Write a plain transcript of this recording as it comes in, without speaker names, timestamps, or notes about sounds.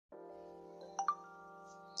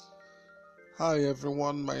Hi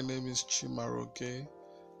everyone, my name is Chimaroke.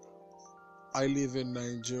 I live in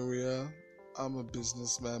Nigeria. I'm a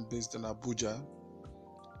businessman based in Abuja.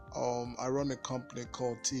 I run a company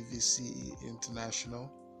called TVCE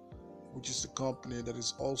International, which is a company that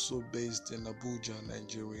is also based in Abuja,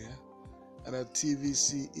 Nigeria. And at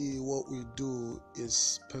TVCE, what we do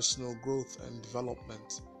is personal growth and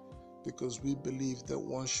development because we believe that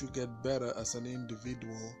once you get better as an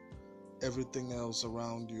individual, everything else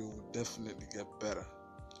around you will definitely get better.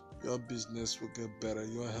 Your business will get better,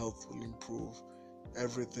 your health will improve,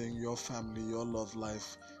 everything, your family, your love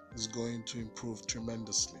life is going to improve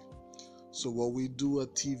tremendously. So what we do at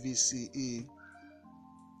TVCE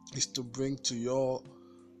is to bring to your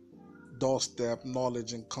doorstep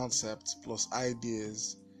knowledge and concepts plus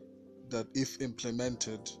ideas that, if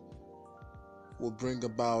implemented, will bring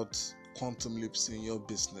about quantum leaps in your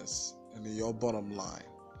business and in your bottom line,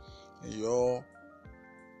 in your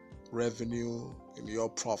revenue, in your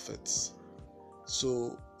profits.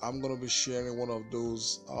 So I'm going to be sharing one of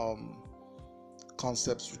those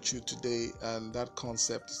concepts with you today, and that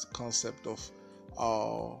concept is the concept of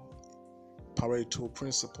Pareto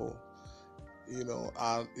principle. It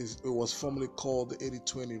was formerly called the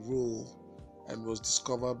 80-20 rule and was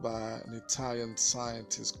discovered by an Italian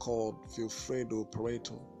scientist called Vilfredo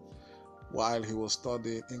Pareto while he was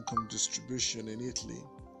studying income distribution in Italy.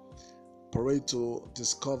 Pareto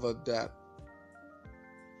discovered that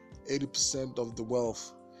 80% of the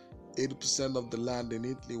wealth, 80% of the land in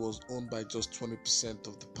Italy was owned by just 20%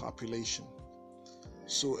 of the population.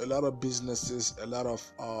 So a lot of businesses, a lot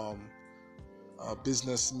of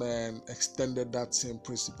businessmen extended that same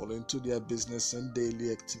principle into their business and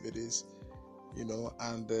daily activities,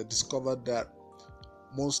 and discovered that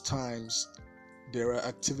most times there are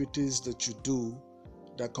activities that you do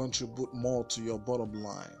that contribute more to your bottom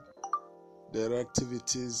line. There are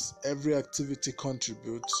activities, every activity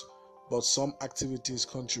contributes, but some activities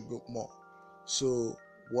contribute more. So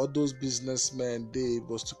what those businessmen did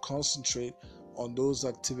was to concentrate on those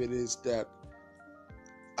activities that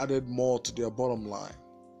added more to their bottom line,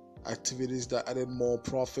 activities that added more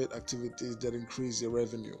profit, activities that increased their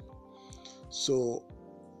revenue. So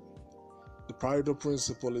the Pareto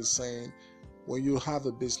principle is saying, when you have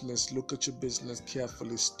a business, look at your business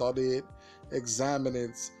carefully, study it, examine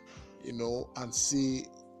it, and see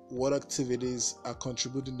what activities are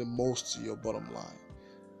contributing the most to your bottom line.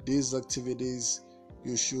 These activities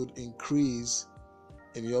you should increase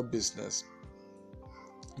in your business.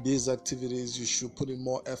 These activities you should put in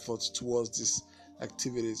more efforts towards these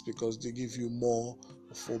activities because they give you more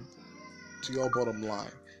to your bottom line.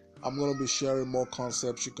 I'm going to be sharing more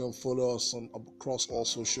concepts. You can follow us across all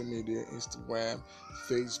social media, Instagram,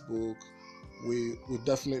 Facebook. We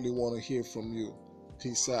definitely want to hear from you.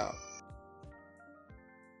 Peace out.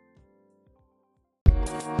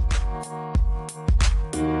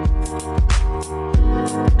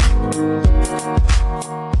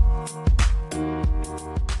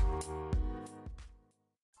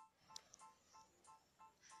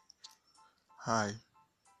 Hi,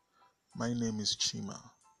 my name is Chima.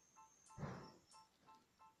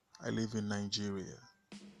 I live in Nigeria.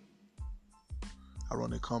 I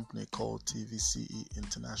run a company called TVCE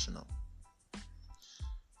International.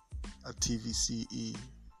 At TVCE,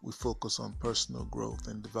 we focus on personal growth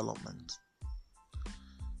and development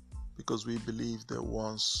because we believe that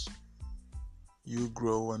once you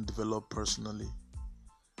grow and develop personally,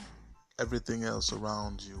 everything else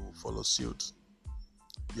around you will follow suit.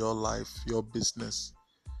 Your life, your business,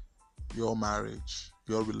 your marriage,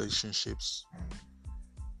 your relationships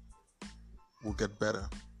will get better.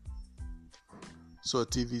 So at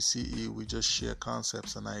TVCE, we just share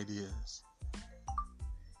concepts and ideas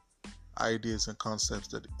and concepts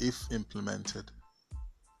that, if implemented,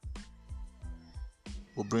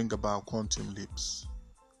 will bring about quantum leaps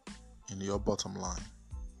in your bottom line.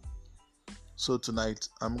 So tonight,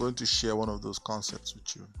 I'm going to share one of those concepts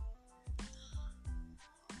with you.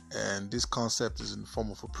 And this concept is in the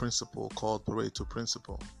form of a principle called Pareto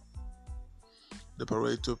principle. The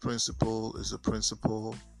Pareto principle is a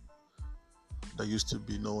principle that used to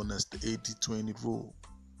be known as the 80-20 rule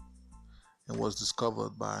and was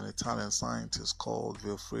discovered by an Italian scientist called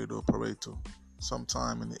Vilfredo Pareto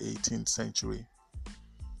sometime in the 18th century.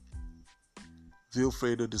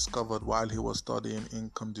 Vilfredo discovered while he was studying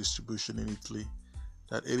income distribution in Italy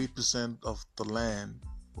that 80% of the land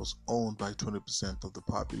was owned by 20% of the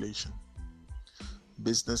population.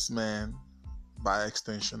 Businessmen, by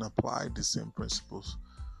extension, applied the same principles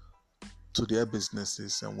to their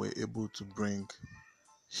businesses and were able to bring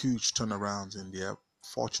huge turnarounds in their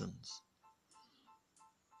fortunes.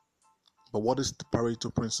 But what is the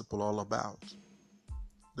Pareto principle all about?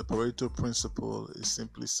 The Pareto principle is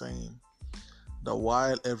simply saying that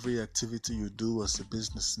while every activity you do as a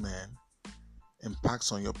businessman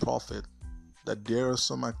impacts on your profit, that there are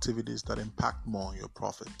some activities that impact more on your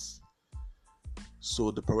profits.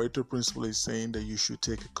 So the Pareto principle is saying that you should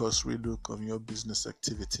take a cursory look on your business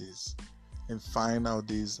activities and find out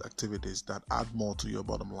these activities that add more to your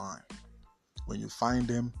bottom line. When you find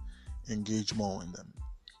them, engage more in them.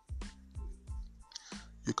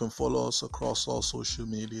 You can follow us across all social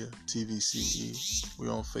media, TVCE.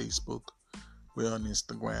 We're on Facebook. We're on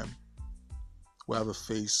Instagram. We have a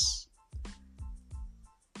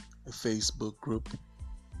Facebook group,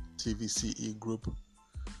 TVCE group.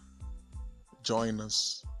 Join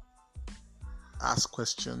us. Ask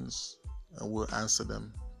questions, and we'll answer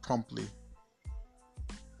them promptly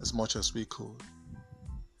as much as we could.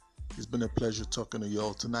 It's been a pleasure talking to you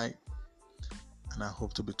all tonight, and I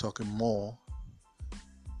hope to be talking more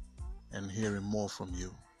and hearing more from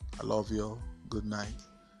you. I love you all. Good night.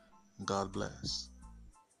 God bless.